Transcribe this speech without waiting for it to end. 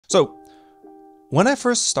When I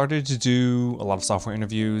first started to do a lot of software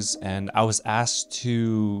interviews and I was asked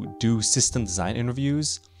to do system design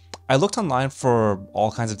interviews, I looked online for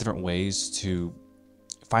all kinds of different ways to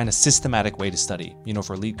find a systematic way to study. You know,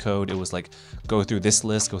 for LeetCode, it was like go through this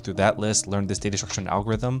list, go through that list, learn this data structure and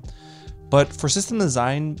algorithm. But for system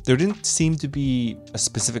design, there didn't seem to be a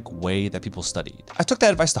specific way that people studied. I took that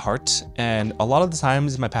advice to heart, and a lot of the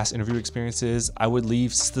times in my past interview experiences, I would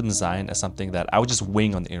leave system design as something that I would just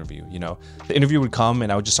wing on the interview. You know, the interview would come and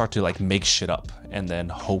I would just start to like make shit up and then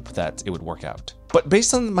hope that it would work out. But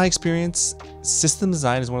based on my experience, system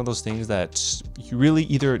design is one of those things that you really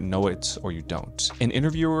either know it or you don't. An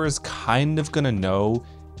interviewer is kind of gonna know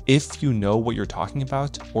if you know what you're talking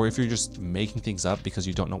about or if you're just making things up because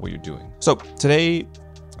you don't know what you're doing. So today,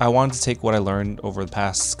 I wanted to take what I learned over the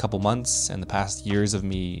past couple months and the past years of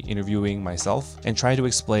me interviewing myself and try to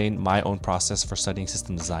explain my own process for studying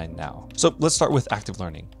system design now. So let's start with active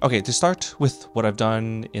learning. Okay, to start with what I've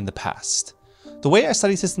done in the past. The way I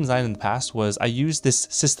studied system design in the past was I used this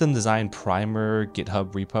system design primer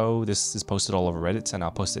GitHub repo. This is posted all over Reddit and I'll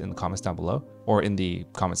post it in the comments down below or in the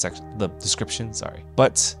comment section, the description, sorry.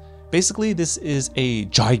 But basically this is a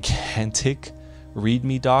gigantic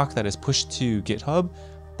README doc that is pushed to GitHub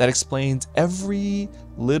that explains every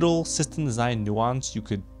little system design nuance you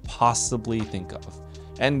could possibly think of.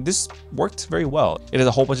 And this worked very well. It has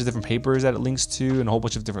a whole bunch of different papers that it links to and a whole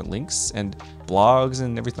bunch of different links and blogs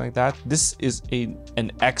and everything like that. This is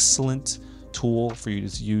an excellent tool for you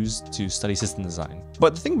to use to study system design.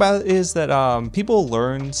 But the thing about it is that people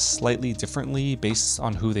learn slightly differently based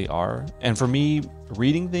on who they are. And for me,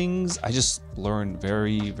 reading things, I just learn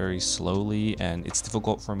very, very slowly and it's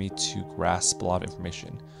difficult for me to grasp a lot of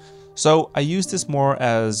information. So I use this more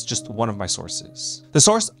as just one of my sources. The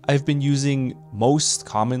source I've been using most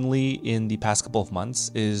commonly in the past couple of months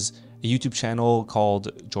is a YouTube channel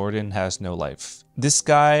called Jordan Has No Life. This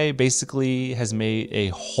guy basically has made a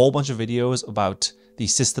whole bunch of videos about the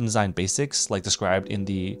system design basics like described in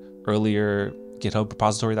the earlier GitHub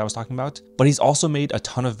repository that I was talking about, but he's also made a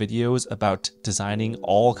ton of videos about designing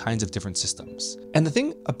all kinds of different systems. And the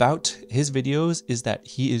thing about his videos is that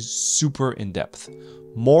he is super in-depth.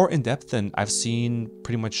 More in-depth than I've seen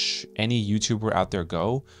pretty much any YouTuber out there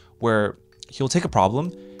go, where he'll take a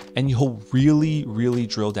problem and he'll really, really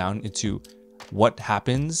drill down into what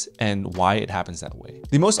happens and why it happens that way.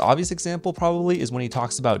 The most obvious example probably is when he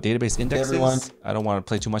talks about database indexes. I don't want to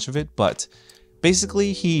play too much of it, but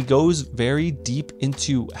basically he goes very deep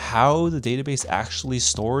into how the database actually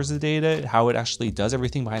stores the data, how it actually does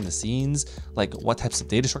everything behind the scenes, like what types of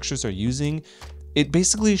data structures they're using. It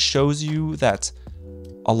basically shows you that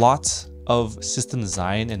a lot of system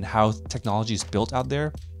design and how technology is built out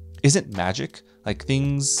there isn't magic. Like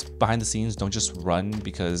things behind the scenes don't just run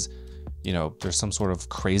because, you know, there's some sort of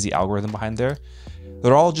crazy algorithm behind there.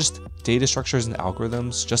 They're all just data structures and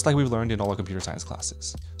algorithms, just like we've learned in all our computer science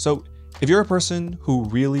classes. So if you're a person who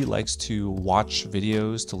really likes to watch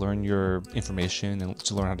videos to learn your information and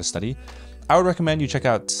to learn how to study, I would recommend you check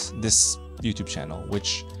out this YouTube channel,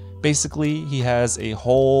 which basically he has a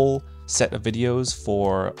whole set of videos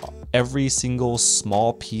for every single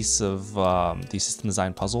small piece of the system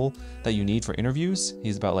design puzzle that you need for interviews.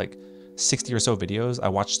 He's about like 60 or so videos. I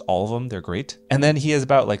watched all of them, they're great. And then he has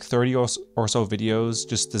about like 30 or so videos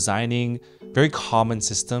just designing very common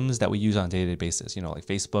systems that we use on a day-to-day basis, you know, like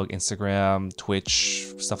Facebook, Instagram, Twitch,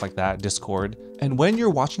 stuff like that, Discord. And when you're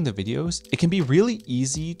watching the videos, it can be really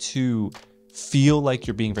easy to feel like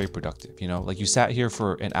you're being very productive, you know, like you sat here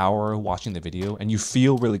for an hour watching the video and you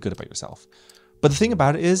feel really good about yourself. But the thing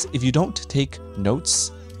about it is, if you don't take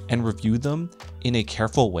notes and review them in a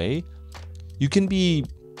careful way, you can be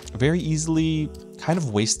very easily kind of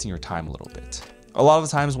wasting your time a little bit. A lot of the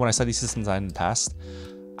times when I studied system design in the past,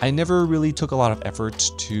 I never really took a lot of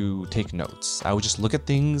effort to take notes. I would just look at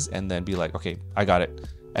things and then be like, okay, I got it,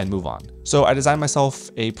 and move on. So I designed myself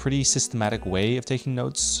a pretty systematic way of taking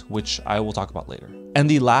notes, which I will talk about later. And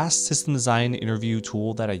the last system design interview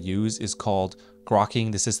tool that I use is called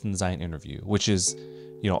Grokking the System Design Interview, which is,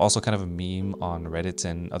 you know, also kind of a meme on Reddit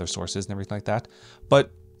and other sources and everything like that.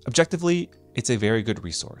 But objectively, it's a very good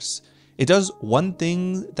resource. It does one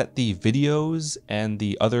thing that the videos and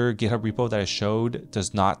the other GitHub repo that I showed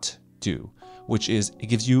does not do, which is it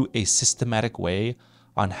gives you a systematic way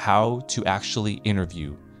on how to actually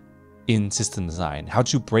interview in system design, how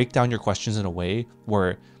to break down your questions in a way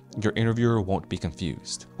where your interviewer won't be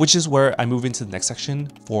confused, which is where I move into the next section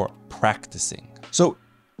for practicing. So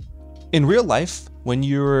in real life, when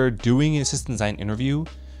you're doing a system design interview,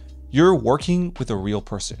 You're working with a real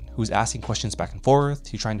person who's asking questions back and forth.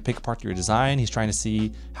 He's trying to pick apart your design. He's trying to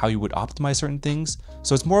see how you would optimize certain things.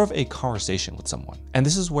 So it's more of a conversation with someone. And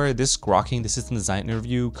this is where this grokking the system design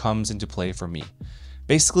interview comes into play for me.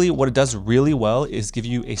 Basically, what it does really well is give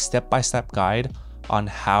you a step-by-step guide on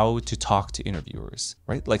how to talk to interviewers,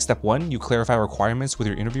 right? Like step 1, you clarify requirements with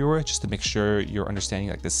your interviewer just to make sure you're understanding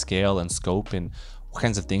like the scale and scope and what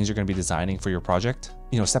kinds of things you're going to be designing for your project.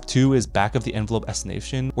 Step 2 is back of the envelope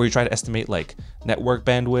estimation, where you try to estimate like network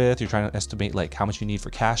bandwidth. You're trying to estimate like how much you need for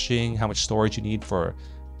caching, how much storage you need for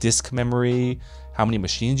disk memory, how many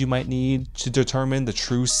machines you might need to determine the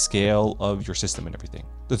true scale of your system and everything.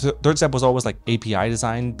 The third step was always like API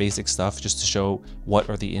design, basic stuff just to show what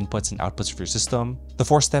are the inputs and outputs of your system. The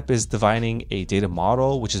fourth step is defining a data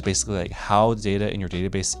model, which is basically like how the data in your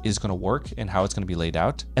database is going to work and how it's going to be laid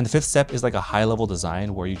out. And the fifth step is like a high level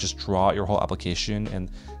design where you just draw out your whole application and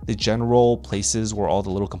the general places where all the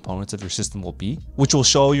little components of your system will be, which will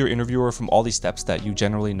show your interviewer from all these steps that you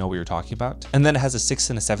generally know what you're talking about. And then it has a sixth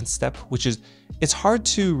and a seventh step, which is, it's hard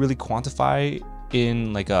to really quantify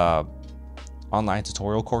in like a online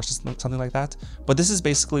tutorial course or something like that. But this is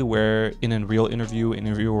basically where in a real interview, an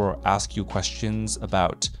interviewer will ask you questions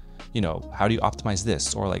about, how do you optimize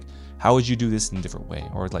this? Or like, how would you do this in a different way?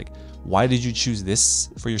 Or like, why did you choose this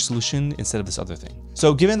for your solution instead of this other thing?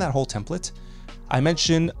 So given that whole template, I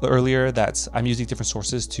mentioned earlier that I'm using different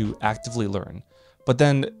sources to actively learn, but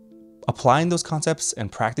then applying those concepts and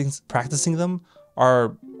practicing them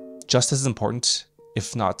are just as important,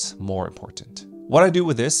 if not more important. What I do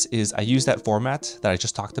with this is I use that format that I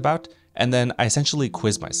just talked about, and then I essentially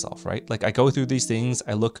quiz myself, right? Like I go through these things,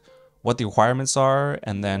 I look what the requirements are,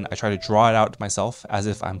 and then I try to draw it out myself as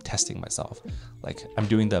if I'm testing myself. Like I'm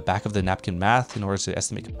doing the back of the napkin math in order to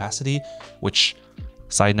estimate capacity, which,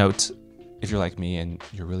 side note, if you're like me and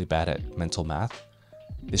you're really bad at mental math,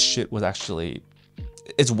 this shit was actually,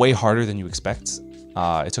 it's way harder than you expect.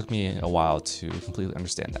 It took me a while to completely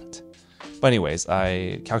understand that. But anyways,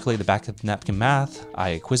 I calculate the back of the napkin math,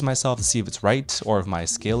 I quiz myself to see if it's right or if my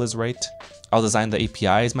scale is right. I'll design the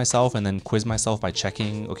APIs myself and then quiz myself by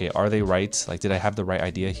checking, okay, are they right? Like, did I have the right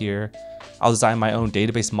idea here? I'll design my own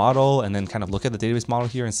database model and then kind of look at the database model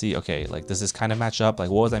here and see, okay, like, does this kind of match up? Like,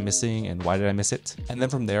 what was I missing and why did I miss it? And then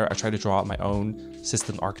from there, I try to draw out my own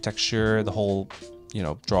system architecture, the whole,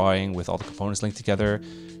 drawing with all the components linked together,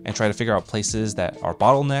 and try to figure out places that are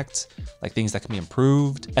bottlenecked, like things that can be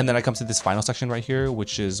improved. And then I come to this final section right here,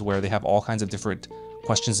 which is where they have all kinds of different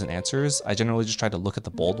questions and answers. I generally just try to look at the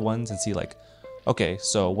bold ones and see like, okay,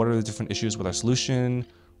 so what are the different issues with our solution?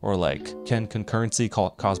 Or like, can concurrency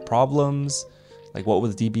cause problems? Like, what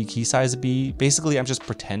would the DB key size be? Basically, I'm just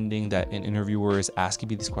pretending that an interviewer is asking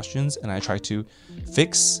me these questions and I try to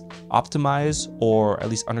fix, optimize, or at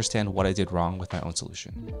least understand what I did wrong with my own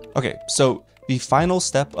solution. Okay, so the final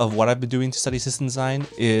step of what I've been doing to study system design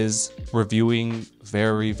is reviewing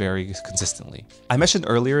very, very consistently. I mentioned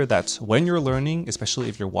earlier that when you're learning, especially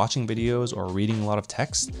if you're watching videos or reading a lot of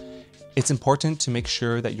text, it's important to make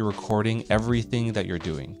sure that you're recording everything that you're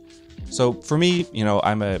doing. So for me,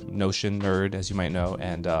 I'm a Notion nerd, as you might know,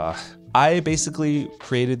 and I basically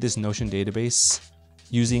created this Notion database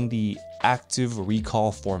using the active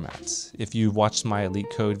recall format. If you've watched my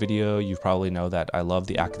LeetCode video, you probably know that I love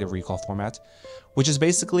the active recall format, which is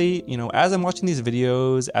basically, as I'm watching these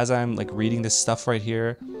videos, as I'm like reading this stuff right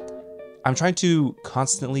here, I'm trying to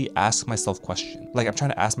constantly ask myself questions. Like I'm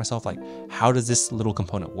trying to ask myself like, how does this little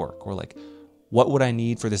component work? Or like, what would I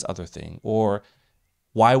need for this other thing? Or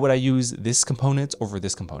why would I use this component over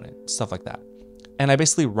this component? Stuff like that. And I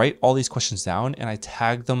basically write all these questions down and I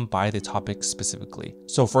tag them by the topic specifically.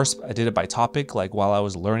 So first I did it by topic, like while I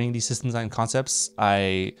was learning these system design concepts,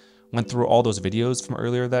 I went through all those videos from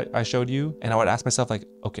earlier that I showed you. And I would ask myself like,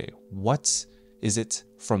 okay, what is it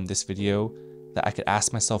from this video that I could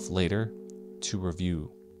ask myself later to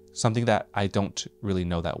review? Something that I don't really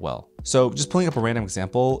know that well. So just pulling up a random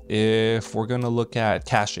example, if we're gonna look at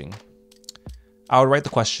caching, I would write the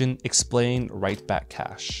question, explain write back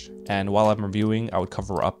cache. And while I'm reviewing, I would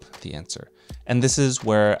cover up the answer. And this is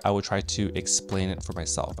where I would try to explain it for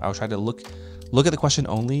myself. I would try to look at the question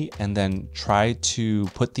only and then try to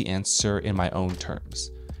put the answer in my own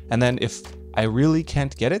terms. And then if I really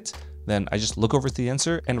can't get it, then I just look over the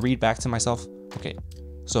answer and read back to myself, okay,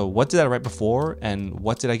 so what did I write before and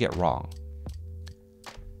what did I get wrong?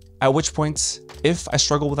 At which point, if I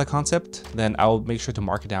struggle with that concept, then I'll make sure to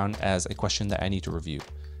mark it down as a question that I need to review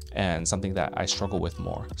and something that I struggle with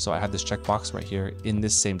more. So I have this checkbox right here in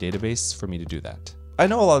this same database for me to do that. I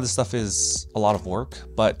know a lot of this stuff is a lot of work,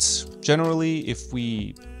 but generally if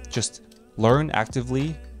we just learn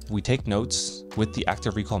actively we take notes with the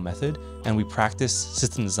active recall method and we practice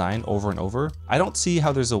system design over and over, I don't see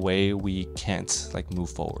how there's a way we can't like move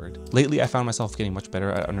forward. Lately, I found myself getting much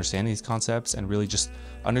better at understanding these concepts and really just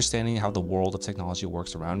understanding how the world of technology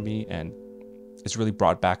works around me, and it's really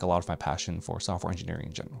brought back a lot of my passion for software engineering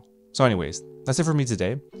in general. So anyways, that's it for me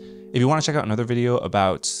today. If you want to check out another video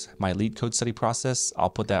about my LeetCode study process, I'll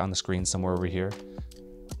put that on the screen somewhere over here.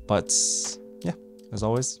 But yeah, as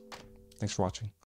always, thanks for watching.